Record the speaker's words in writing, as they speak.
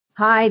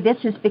Hi, this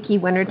is Viki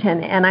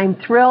Winterton, and I'm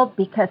thrilled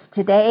because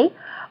today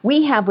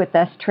we have with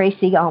us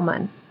Tracy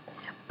Elman.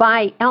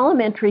 By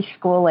elementary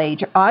school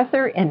age,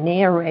 author and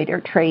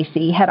narrator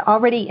Tracy had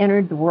already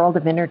entered the world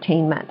of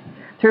entertainment.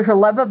 Through her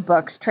love of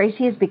books,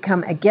 Tracy has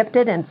become a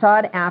gifted and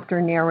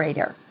sought-after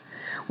narrator.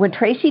 When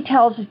Tracy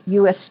tells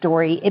you a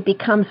story, it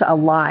becomes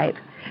alive.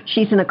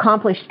 She's an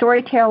accomplished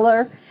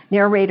storyteller,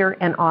 narrator,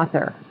 and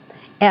author.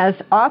 As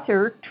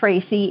author,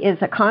 Tracy is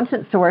a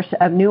constant source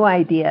of new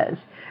ideas,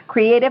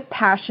 creative,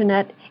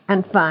 passionate,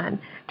 and fun.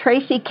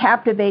 Tracy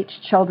captivates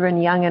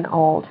children young and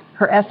old.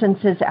 Her essence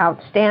is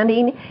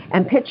outstanding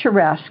and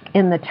picturesque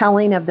in the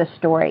telling of the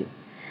story.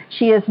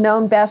 She is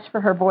known best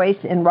for her voice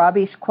in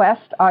Robbie's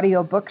Quest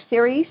audiobook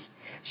series.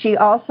 She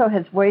also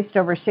has voiced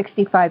over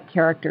 65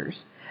 characters.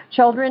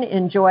 Children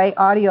enjoy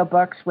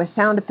audiobooks with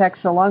sound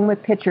effects along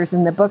with pictures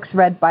in the books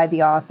read by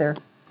the author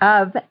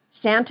of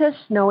Santa's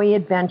Snowy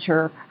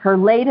Adventure, her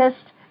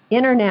latest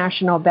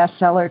international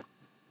bestseller.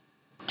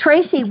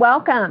 Tracy,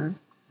 welcome.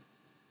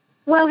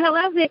 Well,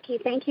 hello, Vicki.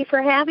 Thank you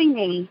for having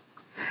me.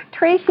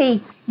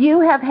 Tracy,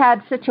 you have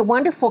had such a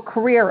wonderful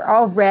career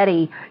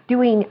already,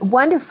 doing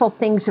wonderful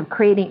things of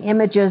creating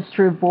images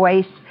through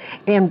voice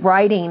and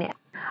writing.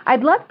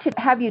 I'd love to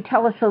have you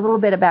tell us a little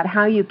bit about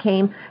how you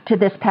came to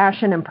this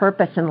passion and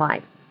purpose in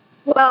life.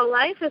 Well,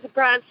 life is a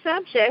broad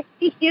subject.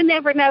 You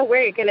never know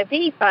where you're going to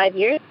be 5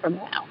 years from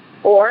now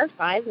or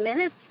 5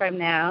 minutes from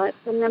now. It's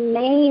an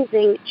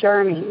amazing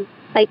journey.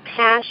 My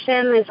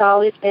passion has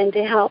always been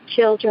to help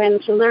children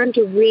to learn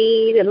to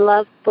read and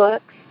love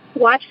books,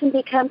 watch them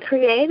become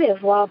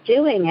creative while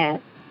doing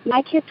it.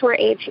 My kids were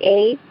age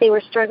 8. They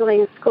were struggling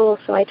in school,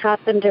 so I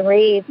taught them to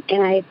read,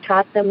 and I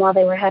taught them while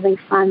they were having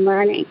fun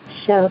learning.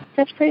 So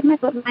that's pretty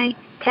much what my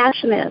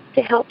passion is,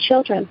 to help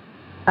children.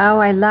 Oh,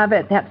 I love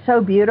it. That's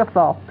so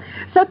beautiful.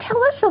 So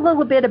tell us a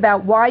little bit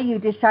about why you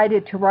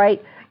decided to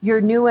write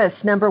your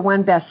newest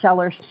 #1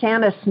 bestseller,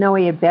 Santa's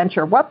Snowy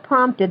Adventure. What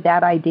prompted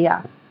that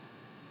idea?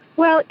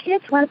 Well,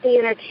 kids want to be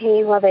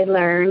entertained while they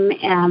learn,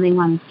 and they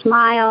want to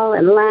smile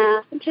and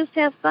laugh and just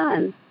have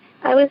fun.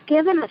 I was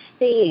given a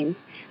theme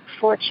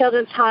for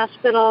Children's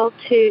Hospital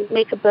to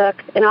make a book,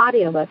 an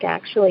audiobook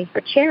actually, for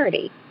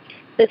charity.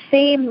 The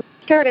theme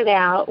started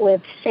out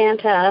with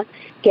Santa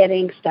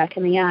getting stuck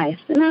in the ice,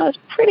 and that was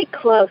pretty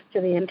close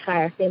to the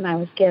entire theme I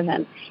was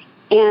given.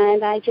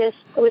 And I just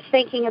was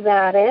thinking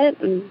about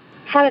it and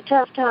had a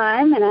tough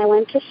time, and I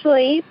went to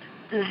sleep,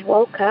 and I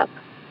woke up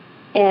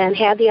and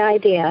had the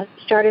idea,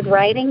 started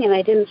writing, and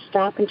I didn't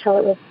stop until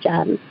it was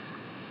done.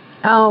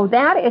 Oh,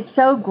 that is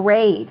so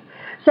great.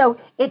 So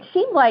it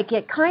seemed like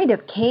it kind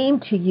of came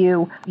to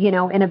you,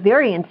 in a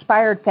very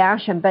inspired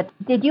fashion, but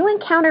did you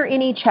encounter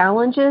any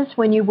challenges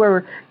when you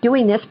were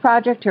doing this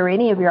project or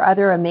any of your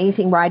other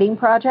amazing writing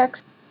projects?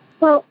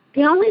 Well,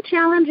 the only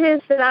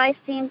challenges that I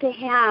seemed to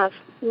have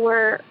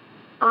were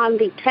on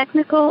the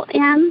technical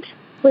end,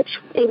 which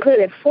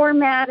included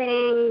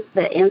formatting,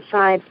 the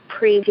inside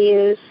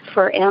previews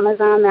for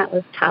Amazon. That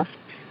was tough.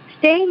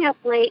 Staying up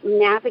late and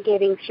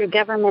navigating through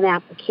government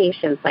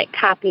applications like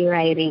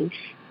copywriting,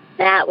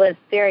 that was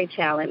very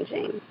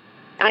challenging.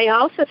 I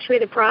also, through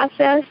the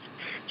process,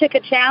 took a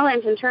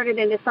challenge and turned it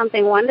into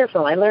something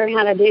wonderful. I learned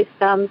how to do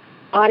some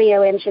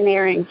audio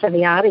engineering for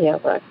the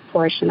audiobook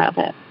portion of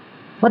it.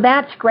 Well,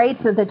 that's great.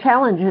 So the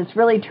challenge has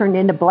really turned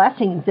into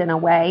blessings in a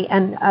way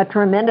and a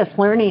tremendous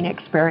learning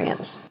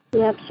experience.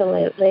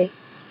 Absolutely.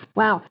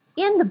 Wow.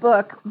 In the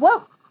book,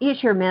 what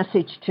is your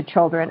message to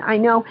children? I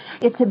know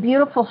it's a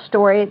beautiful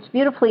story. It's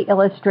beautifully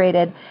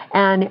illustrated.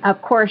 And,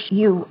 of course,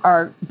 you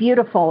are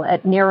beautiful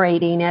at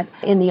narrating it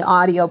in the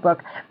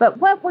audiobook. But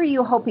what were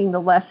you hoping the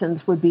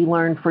lessons would be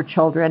learned for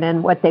children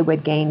and what they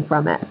would gain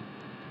from it?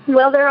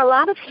 Well, there are a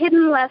lot of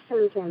hidden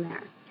lessons in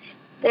there.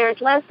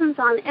 There's lessons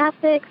on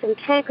ethics,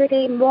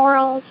 integrity,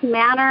 morals,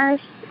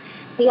 manners.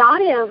 The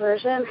audio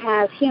version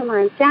has humor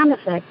and sound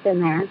effects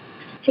in there.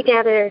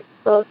 Together,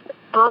 both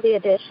all the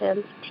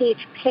editions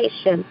teach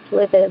patience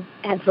with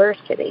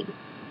adversity.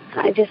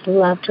 I just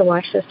love to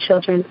watch those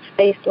children's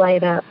face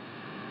light up,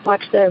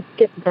 watch them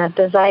get the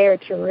desire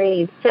to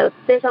read. So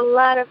there's a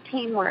lot of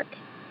teamwork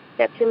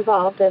that's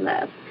involved in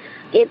this.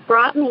 It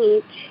brought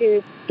me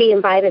to be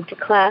invited to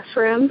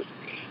classrooms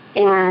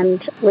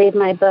and read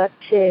my book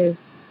to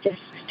just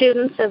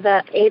students of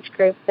that age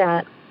group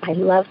that I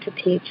love to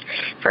teach.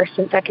 First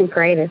and second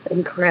grade is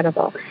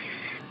incredible.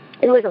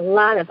 There was a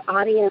lot of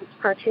audience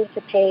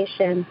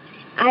participation.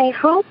 I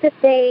hope that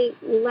they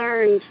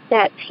learned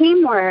that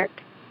teamwork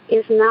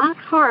is not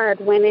hard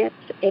when it's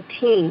a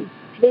team.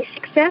 To be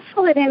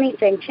successful at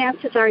anything,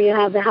 chances are you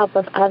have the help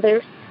of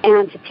others,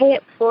 and to pay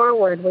it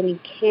forward when you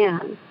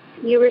can.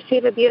 You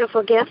receive a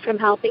beautiful gift from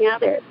helping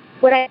others.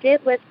 What I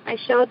did was I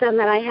showed them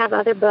that I have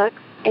other books,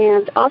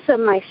 and also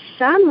my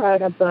son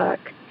wrote a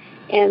book,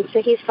 and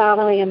so he's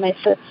following in my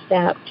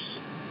footsteps.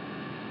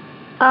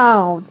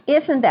 Oh,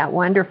 isn't that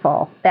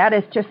wonderful? That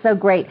is just so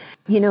great.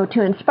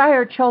 To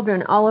inspire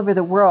children all over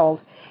the world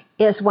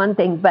is one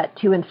thing, but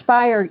to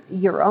inspire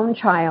your own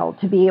child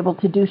to be able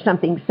to do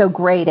something so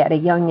great at a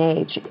young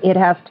age, it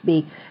has to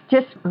be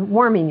just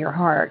warming your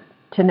heart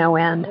to no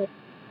end.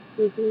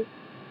 Mm-hmm.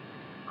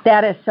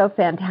 That is so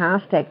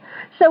fantastic.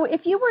 So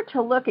if you were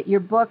to look at your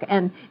book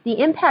and the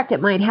impact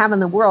it might have in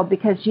the world,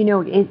 because,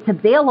 it's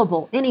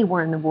available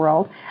anywhere in the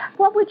world,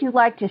 what would you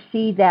like to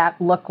see that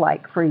look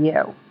like for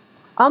you?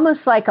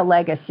 Almost like a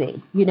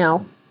legacy,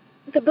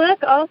 The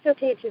book also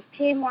teaches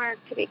teamwork,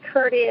 to be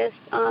courteous,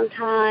 on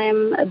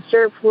time,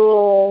 observe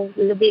rules,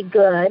 and to be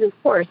good. Of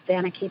course,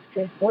 Santa keeps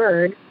his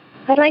word.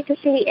 I'd like to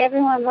see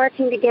everyone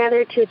working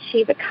together to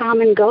achieve a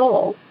common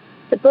goal.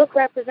 The book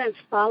represents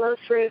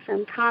follow-through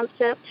from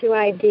concept to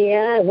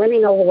idea,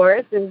 winning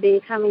awards, and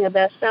becoming a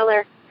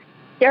bestseller.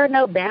 There are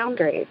no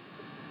boundaries.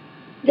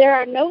 There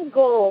are no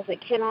goals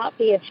that cannot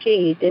be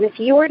achieved. And if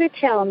you were to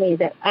tell me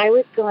that I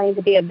was going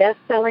to be a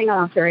best-selling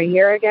author a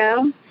year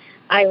ago,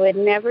 I would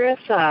never have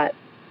thought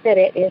that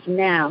it is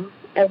now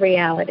a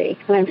reality.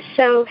 And I'm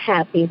so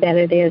happy that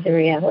it is a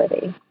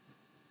reality.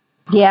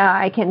 Yeah,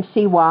 I can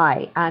see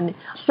why. And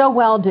so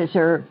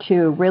well-deserved,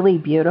 too. Really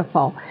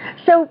beautiful.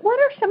 So what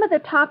are some of the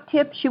top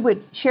tips you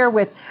would share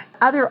with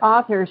other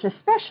authors,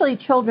 especially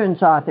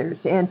children's authors?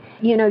 And,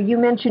 you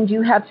mentioned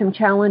you have some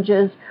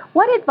challenges.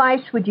 What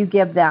advice would you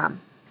give them?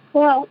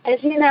 Well,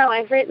 as you know,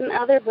 I've written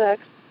other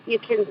books. You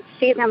can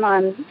see them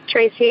on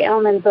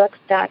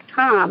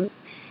TracyElmanBooks.com.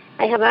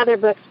 I have other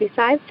books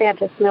besides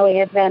Santa's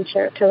Snowy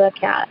Adventure to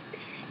look at.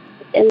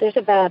 And there's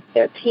about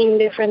 13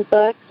 different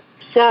books.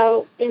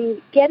 So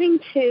in getting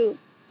to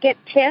get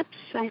tips,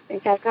 I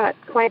think I've got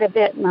quite a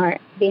bit more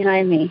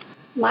behind me.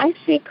 My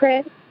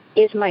secret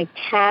is my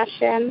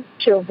passion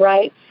to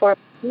write for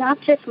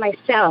not just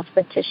myself,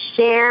 but to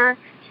share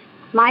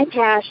my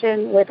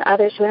passion with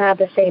others who have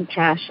the same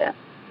passion.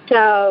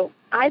 So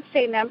I'd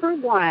say, number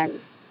one,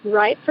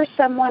 write for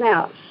someone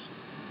else.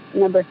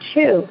 Number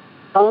two,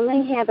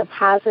 only have a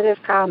positive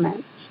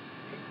comments.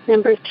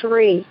 Number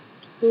three,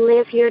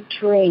 live your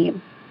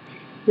dream.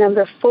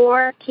 Number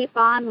four, keep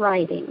on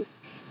writing.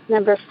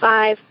 Number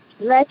five,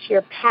 let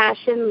your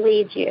passion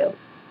lead you.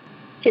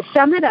 To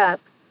sum it up,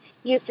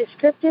 use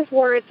descriptive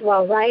words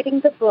while writing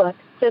the book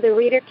so the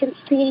reader can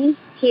see,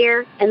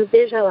 hear, and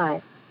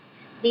visualize.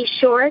 Be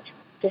short,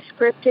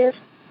 descriptive,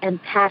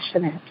 and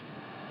passionate.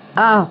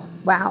 Oh,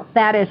 wow.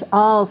 That is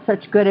all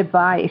such good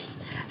advice.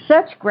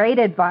 Such great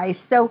advice.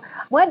 So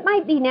what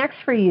might be next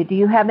for you? Do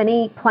you have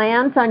any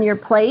plans on your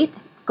plate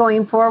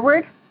going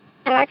forward?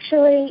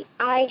 Actually,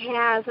 I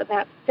have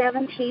about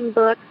 17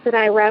 books that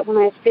I wrote when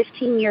I was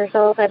 15 years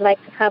old I'd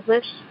like to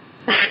publish.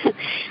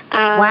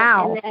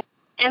 Wow.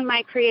 And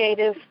my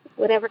creative,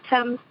 whatever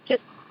comes,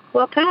 just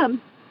will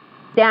come.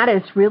 That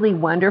is really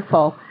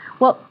wonderful.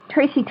 Well,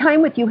 Tracy,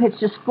 time with you has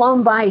just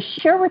flown by.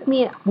 Share with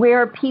me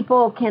where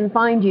people can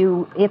find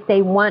you if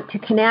they want to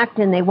connect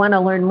and they want to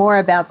learn more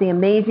about the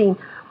amazing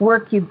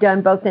work you've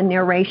done both in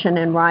narration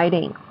and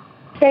writing.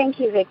 Thank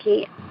you,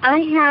 Viki. I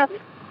have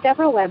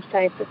several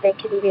websites that they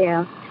can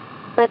view,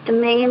 but the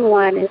main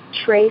one is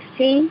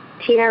Tracy,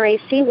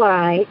 Tracy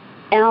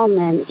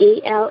Elman,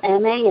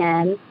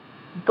 ELMAN,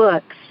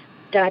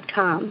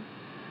 books.com.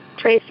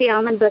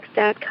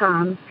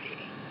 TracyElmanBooks.com.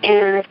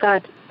 And I've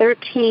got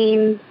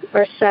 13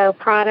 or so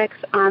products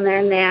on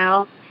there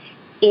now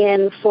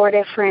in 4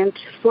 different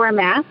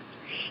formats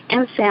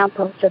and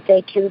samples that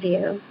they can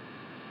view.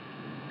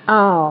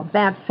 Oh,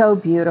 that's so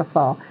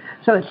beautiful.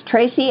 So it's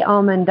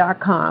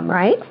TracyElman.com,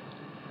 right?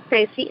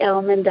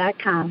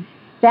 TracyElman.com.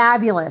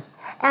 Fabulous.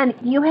 And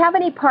do you have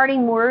any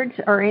parting words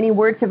or any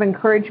words of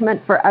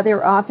encouragement for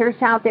other authors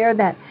out there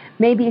that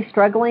may be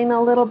struggling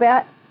a little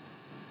bit?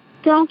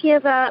 Don't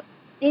give up.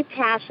 Be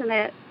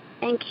passionate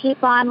and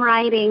keep on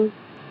writing.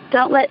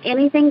 Don't let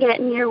anything get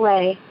in your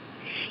way.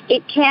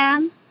 It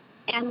can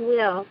and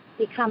will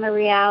become a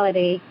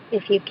reality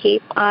if you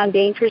keep on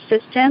being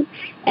persistent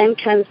and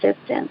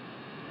consistent.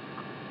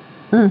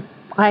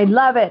 I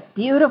love it.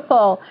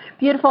 Beautiful.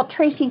 Beautiful.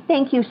 Tracy,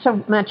 thank you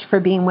so much for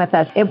being with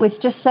us. It was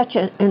just such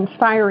an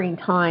inspiring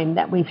time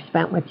that we've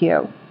spent with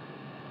you.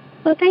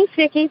 Well, thanks,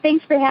 Viki.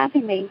 Thanks for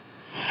having me.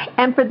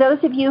 And for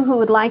those of you who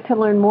would like to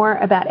learn more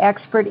about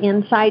Expert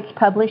Insights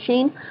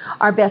Publishing,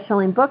 our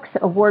best-selling books,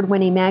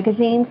 award-winning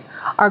magazines,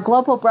 our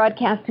global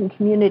broadcasting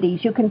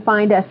communities, you can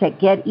find us at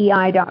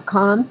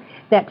getei.com.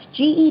 That's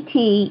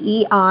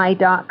getei.com.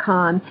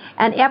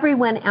 And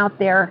everyone out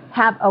there,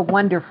 have a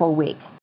wonderful week.